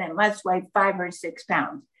horse, and it must weigh 5 or 6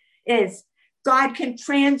 pounds. God can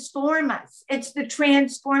transform us. It's the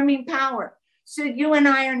transforming power. So you and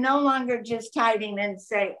I are no longer just hiding and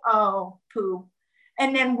say, oh, poo.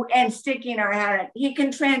 And sticking our head out. He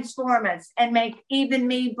can transform us and make even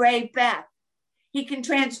me brave Beth. He can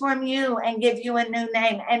transform you and give you a new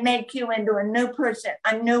name and make you into a new person,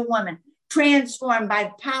 a new woman, transformed by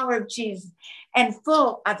the power of Jesus and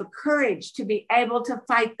full of courage to be able to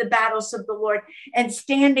fight the battles of the Lord and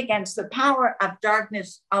stand against the power of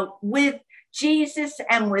darkness with Jesus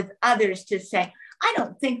and with others to say, I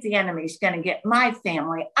don't think the enemy's going to get my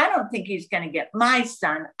family. I don't think he's going to get my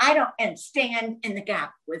son. And stand in the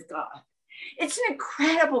gap with God. It's an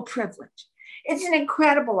incredible privilege. It's an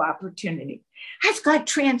incredible opportunity. Has God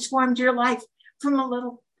transformed your life from a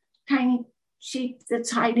little tiny sheep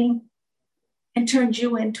that's hiding and turned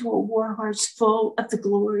you into a war horse full of the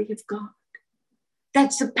glory of God?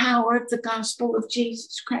 That's the power of the gospel of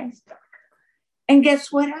Jesus Christ. And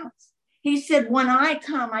guess what else? He said, when I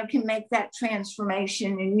come, I can make that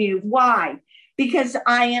transformation in you. Why? Because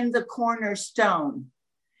I am the cornerstone.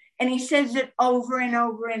 And he says it over and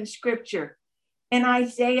over in scripture. In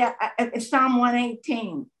Isaiah, Psalm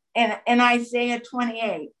 118, and Isaiah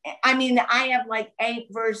 28. I mean, I have like 8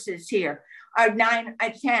 verses here, or 9 or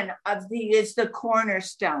 10 of He is the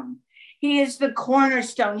cornerstone. He is the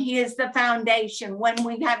cornerstone. He is the foundation. When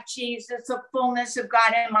we have Jesus, the fullness of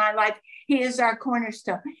God in my life, He is our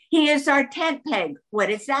cornerstone. He is our tent peg. What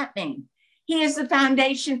does that mean? He is the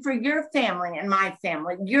foundation for your family and my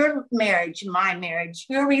family, your marriage, my marriage,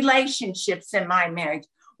 your relationships and my marriage.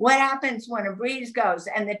 What happens when a breeze goes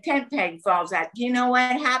and the tent peg falls out? Do you know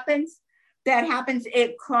what happens?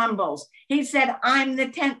 It crumbles. He said, I'm the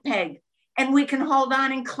tent peg, and we can hold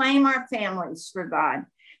on and claim our families for God.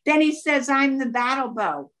 Then he says, I'm the battle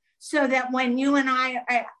bow, so that when you and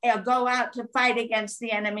I go out to fight against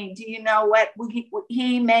the enemy, do you know what?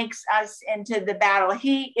 He makes us into the battle.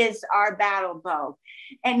 He is our battle bow,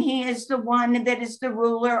 and he is the one that is the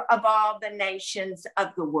ruler of all the nations of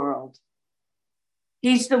the world.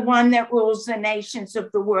 He's the one that rules the nations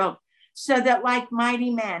of the world, so that like mighty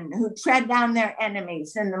men who tread down their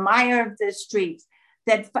enemies in the mire of the streets,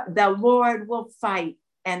 that the Lord will fight,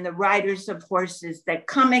 and the riders of horses that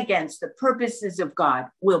come against the purposes of God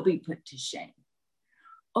will be put to shame.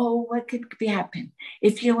 Oh, what could happen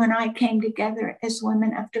if you and I came together as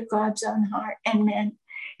women after God's own heart and men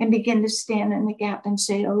and begin to stand in the gap and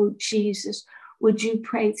say, oh, Jesus, would you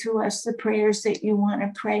pray through us the prayers that you want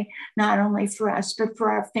to pray, not only for us, but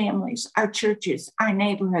for our families, our churches, our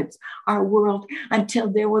neighborhoods, our world, until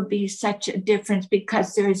there will be such a difference,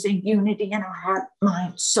 because there is a unity in our heart,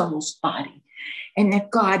 mind, souls, body. And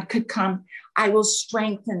that God could come. I will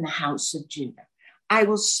strengthen the house of Judah. I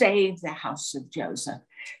will save the house of Joseph.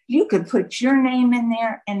 You could put your name in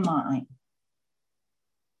there and mine.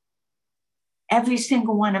 Every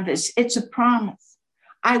single one of us. It's a promise.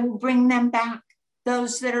 I will bring them back.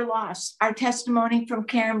 Those that are lost. Our testimony from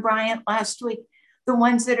Karen Bryant last week. The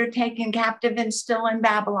ones that are taken captive and still in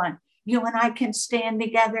Babylon. You and I can stand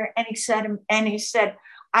together. And he said,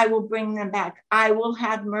 I will bring them back. I will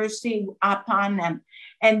have mercy upon them,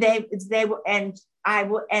 and they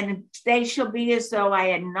shall be as though I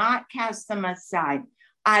had not cast them aside.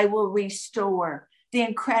 I will restore the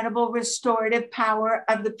incredible restorative power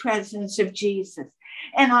of the presence of Jesus,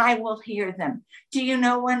 and I will hear them. Do you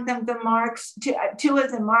know one of the marks, two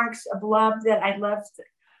of the marks of love that I love?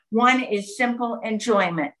 One is simple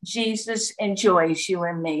enjoyment. Jesus enjoys you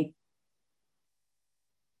and me.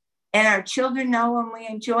 And our children know when we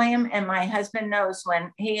enjoy him, and my husband knows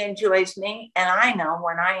when he enjoys me, and I know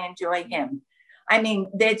when I enjoy him. I mean,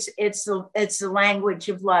 it's the language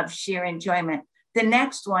of love, sheer enjoyment. The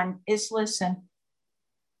next one is listen.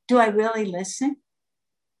 Do I really listen?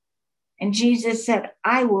 And Jesus said,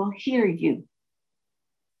 I will hear you.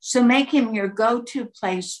 So make him your go-to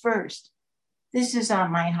place first. This is on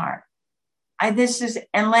my heart. And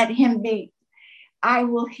let him be. I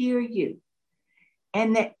will hear you.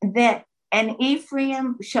 And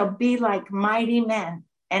Ephraim shall be like mighty men,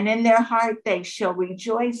 and in their heart they shall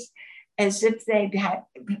rejoice as if they'd had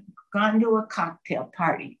gone to a cocktail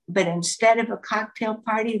party. But instead of a cocktail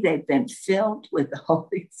party, they've been filled with the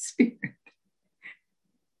Holy Spirit.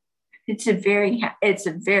 It's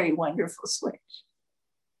a very wonderful switch.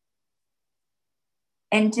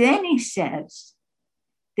 And then he says,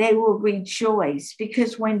 they will rejoice,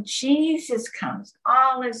 because when Jesus comes,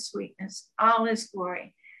 all his sweetness, all his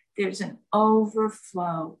glory, there's an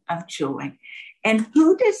overflow of joy. And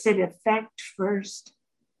who does it affect first?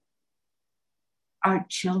 Our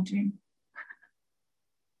children.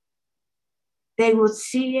 They will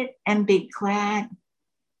see it and be glad,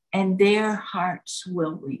 and their hearts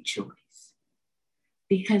will rejoice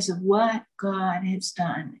because of what God has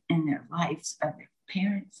done in their lives, of their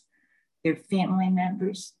parents, their family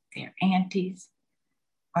members, their aunties,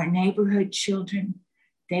 our neighborhood children.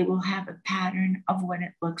 They will have a pattern of what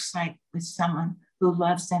it looks like with someone who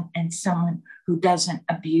loves them and someone who doesn't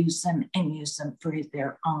abuse them and use them for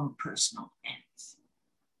their own personal ends.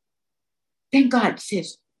 Then God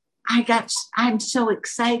says, I'm so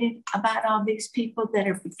excited about all these people that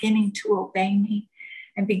are beginning to obey me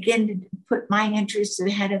and begin to put my interests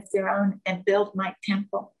ahead of their own and build my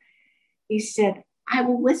temple. He said, I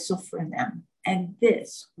will whistle for them. And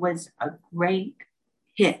this was a great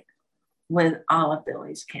hit with all of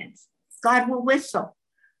Billy's kids. God will whistle.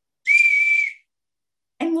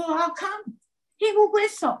 And we'll all come. He will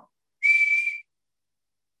whistle.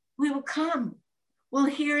 We will come. We'll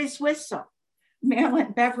hear his whistle.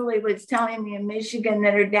 Marilyn Beverly was telling me in Michigan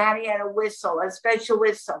that her daddy had a whistle, a special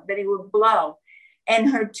whistle that he would blow.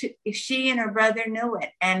 And she and her brother knew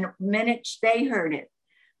it. And the minute they heard it,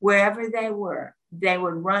 wherever they were, they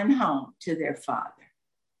would run home to their father.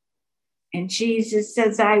 And Jesus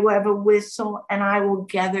says, I will have a whistle, and I will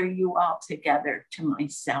gather you all together to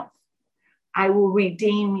myself. I will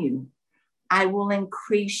redeem you. I will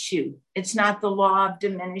increase you. It's not the law of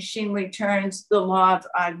diminishing returns, the law of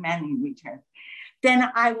augmenting returns.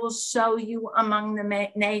 Then I will sow you among the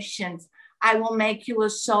nations. I will make you a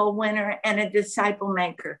soul winner and a disciple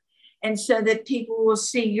maker. And so that people will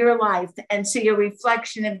see your life and see a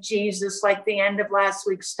reflection of Jesus, like the end of last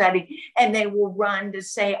week's study, and they will run to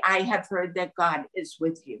say, I have heard that God is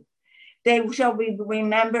with you. They shall be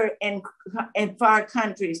remembered in far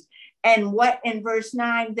countries. And what in verse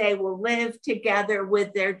 9, they will live together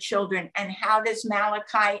with their children. And how does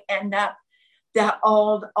Malachi end up? The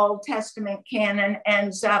Old Testament canon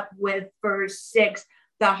ends up with verse 6.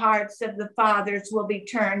 The hearts of the fathers will be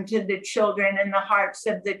turned to the children, and the hearts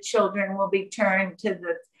of the children will be turned to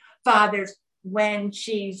the fathers when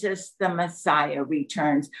Jesus, the Messiah,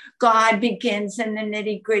 returns. God begins in the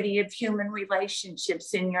nitty-gritty of human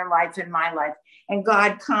relationships in your life and my life. And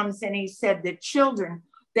God comes and he said, the children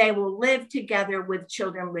They will live together with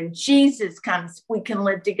children. When Jesus comes, we can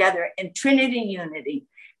live together in Trinity unity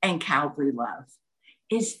and Calvary love.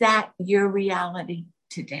 Is that your reality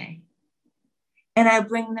today? And I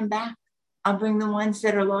bring them back. I'll bring the ones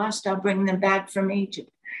that are lost. I'll bring them back from Egypt.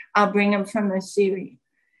 I'll bring them from Assyria.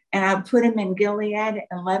 And I'll put them in Gilead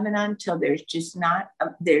and Lebanon till there's just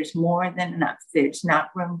there's more than enough. There's not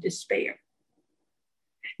room to spare.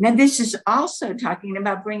 Now, this is also talking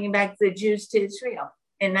about bringing back the Jews to Israel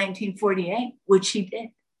in 1948, which he did.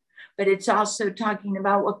 But it's also talking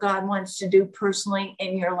about what God wants to do personally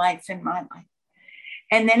in your life and my life.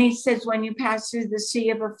 And then he says, when you pass through the sea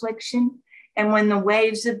of affliction, and when the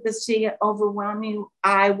waves of the sea overwhelm you,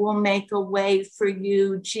 I will make a way for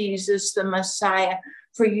you, Jesus, the Messiah,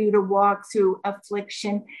 for you to walk through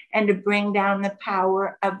affliction and to bring down the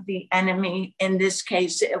power of the enemy. In this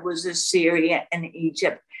case, it was Assyria and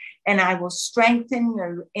Egypt. And I will strengthen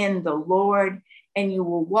you in the Lord, and you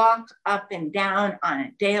will walk up and down on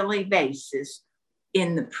a daily basis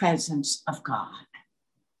in the presence of God.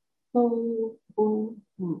 Oh, oh,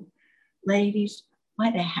 oh. Ladies,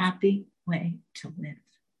 what a happy way to live.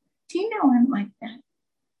 Do you know him like that?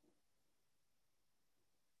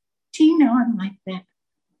 Do you know him like that?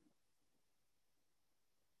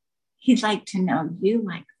 He'd like to know you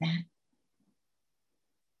like that.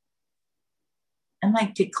 And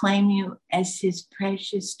like to claim you as his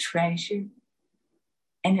precious treasure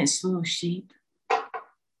and his little sheep.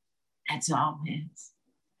 That's all his.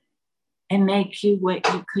 And make you what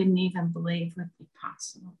you couldn't even believe would be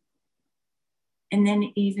possible. And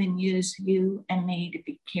then even use you and me to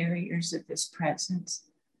be carriers of his presence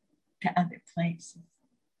to other places.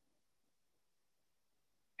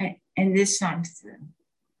 And this I'm through.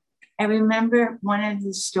 I remember one of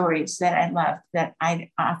the stories that I loved that I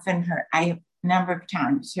often heard, I a number of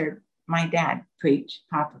times heard my dad preach,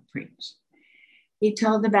 Papa preach. He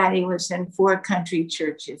told about he was in 4 country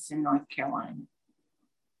churches in North Carolina.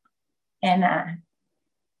 And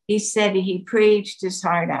he said he preached his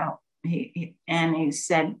heart out. And he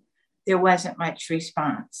said there wasn't much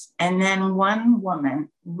response. And then one woman,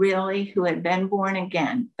 really, who had been born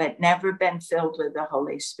again, but never been filled with the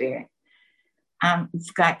Holy Spirit,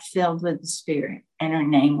 got filled with the Spirit, and her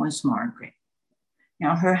name was Margaret.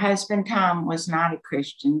 Now, her husband, Tom, was not a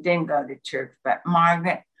Christian, didn't go to church, but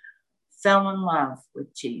Margaret fell in love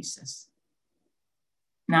with Jesus.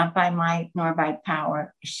 Not by might nor by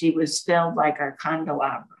power. She was filled like our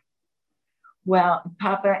candelabra. Well,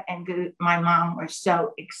 Papa and my mom were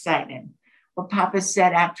so excited. Well, Papa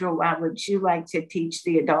said after a while, would you like to teach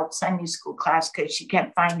the adult Sunday school class? Because she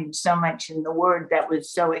kept finding so much in the word that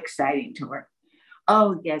was so exciting to her.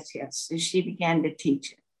 Oh, yes, yes. So she began to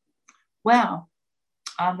teach it. Well,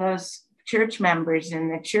 all those church members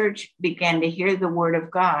in the church began to hear the word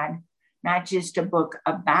of God, not just a book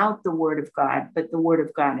about the word of God, but the word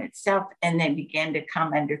of God itself. And they began to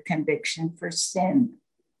come under conviction for sin.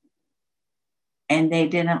 And they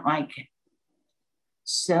didn't like it.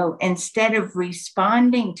 So instead of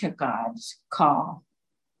responding to God's call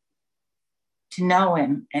to know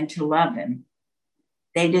him and to love him,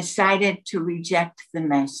 they decided to reject the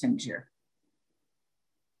messenger,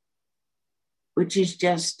 which is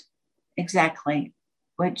just exactly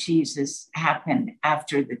what Jesus happened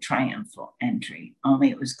after the triumphal entry, only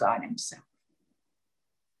it was God himself.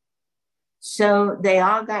 So they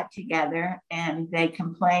all got together and they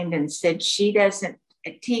complained and said, she doesn't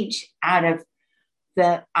teach out of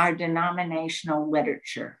our denominational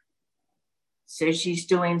literature. So she's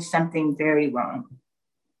doing something very wrong.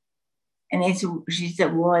 And she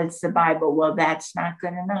said, well, it's the Bible. Well, that's not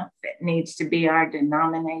good enough. It needs to be our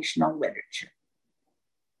denominational literature.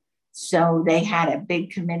 So they had a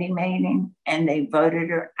big committee meeting and they voted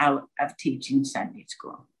her out of teaching Sunday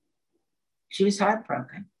school. She was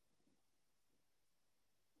heartbroken.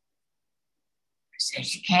 So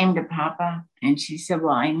she came to Papa and she said,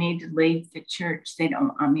 well, I need to leave the church. They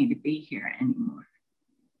don't want me to be here anymore.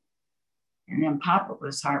 And then Papa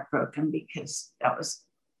was heartbroken because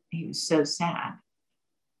he was so sad.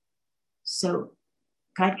 So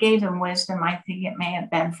God gave him wisdom. I think it may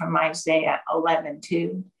have been from Isaiah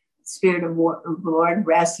 11:2. Spirit of the Lord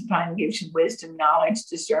rests upon, gives you wisdom, knowledge,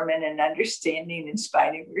 discernment, and understanding in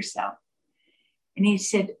spite of yourself. And he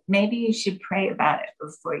said, maybe you should pray about it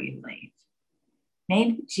before you leave.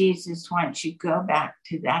 Maybe Jesus wants you to go back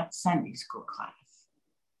to that Sunday school class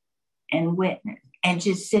and witness and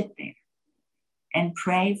just sit there and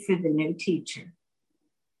pray for the new teacher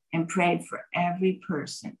and pray for every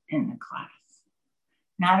person in the class,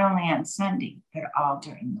 not only on Sunday, but all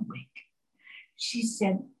during the week. She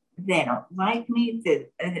said, they don't like me.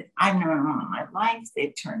 I've known them all my life.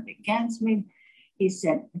 They've turned against me. he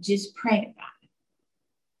said, just pray about it.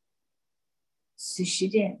 So she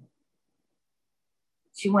did.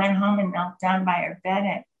 She went home and knelt down by her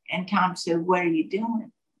bed, and Tom said, what are you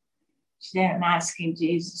doing? She said, I'm asking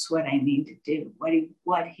Jesus what I need to do,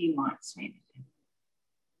 what he wants me to do.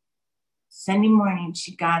 Sunday morning,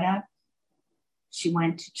 she got up. She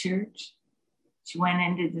went to church. She went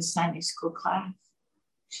into the Sunday school class.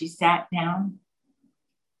 She sat down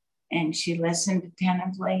and she listened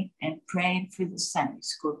attentively and prayed for the Sunday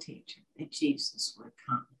school teacher that Jesus would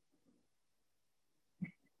come.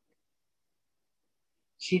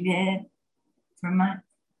 She did it for a month.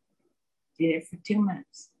 Did it for 2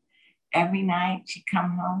 months. Every night she'd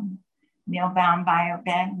come home, kneel down by her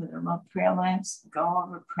bed with her little prayer list, go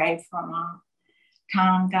over, pray for them all.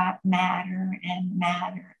 Tom got madder and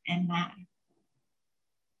madder and madder.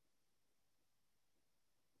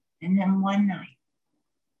 And then one night,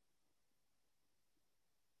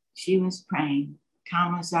 she was praying.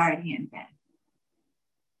 Tom was already in bed.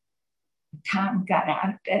 Tom got out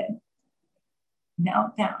of bed,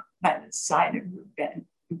 knelt down by the side of her bed,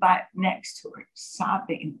 next to her,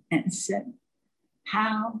 sobbing, and said,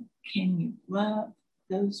 how can you love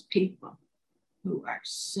those people who are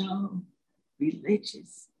so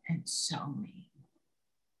religious and so mean?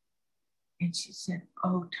 And she said,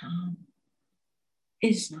 oh, Tom,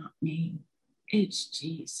 it's not me, it's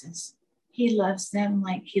Jesus. He loves them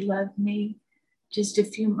like he loved me just a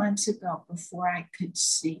few months ago before I could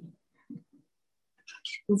see.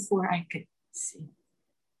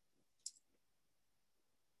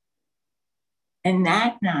 And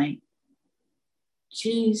that night,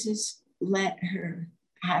 Jesus let her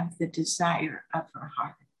have the desire of her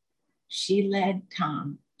heart. She led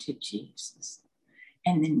Tom to Jesus.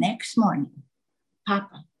 And the next morning,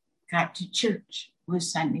 Papa got to church. It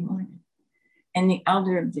was Sunday morning. And the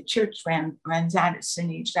elder of the church runs out as soon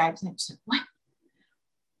as he drives in and said, what?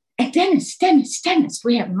 And Dennis,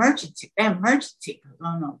 we have emergency.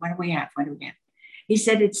 Oh, no, what do we have? He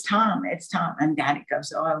said, it's Tom. And Daddy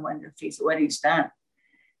goes, oh, I wonder if what he's done.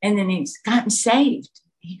 And then he's gotten saved.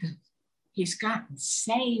 He goes, he's gotten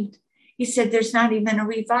saved. He said, there's not even a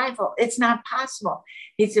revival. It's not possible.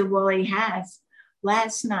 He said, well, he has.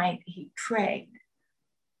 Last night, he prayed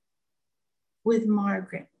with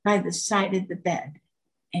Margaret by the side of the bed,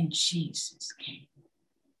 and Jesus came.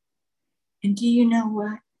 And do you know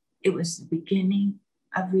what? It was the beginning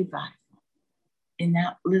of revival in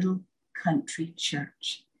that little country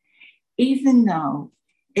church. Even though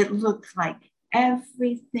it looked like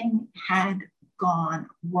everything had gone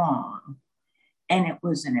wrong and it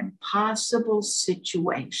was an impossible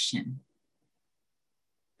situation,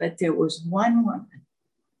 but there was one woman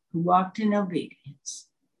who walked in obedience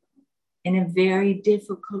in a very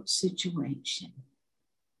difficult situation,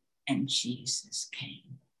 and Jesus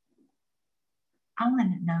came. I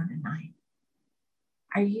want to know tonight,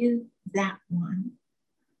 are you that one?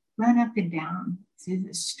 Run up and down through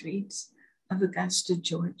the streets of Augusta,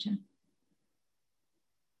 Georgia,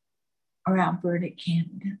 or Alberta,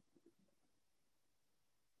 Canada,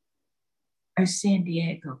 or San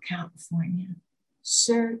Diego, California.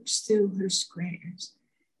 Search through her squares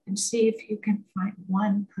and see if you can find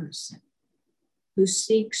one person who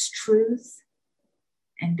seeks truth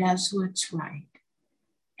and does what's right,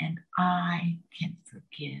 and I can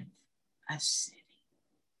forgive a city.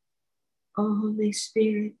 Oh, Holy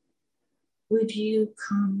Spirit, would you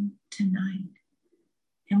come tonight,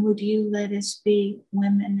 and would you let us be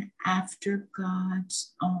women after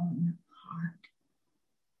God's own heart,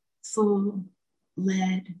 full,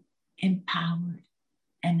 led, empowered,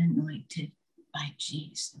 and anointed by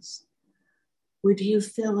Jesus? Would you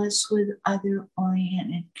fill us with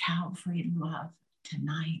other-oriented Calvary love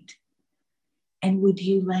tonight? And would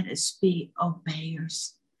you let us be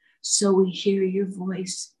obeyers so we hear your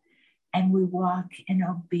voice and we walk in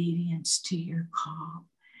obedience to your call?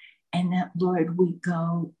 And that, Lord, we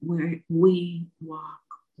go where we walk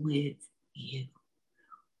with you.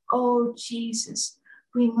 Oh, Jesus,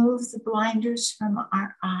 remove the blinders from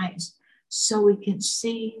our eyes so we can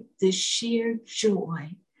see the sheer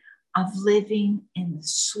joy of living in the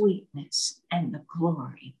sweetness and the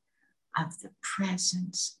glory of the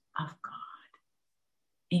presence of God.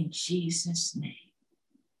 In Jesus' name.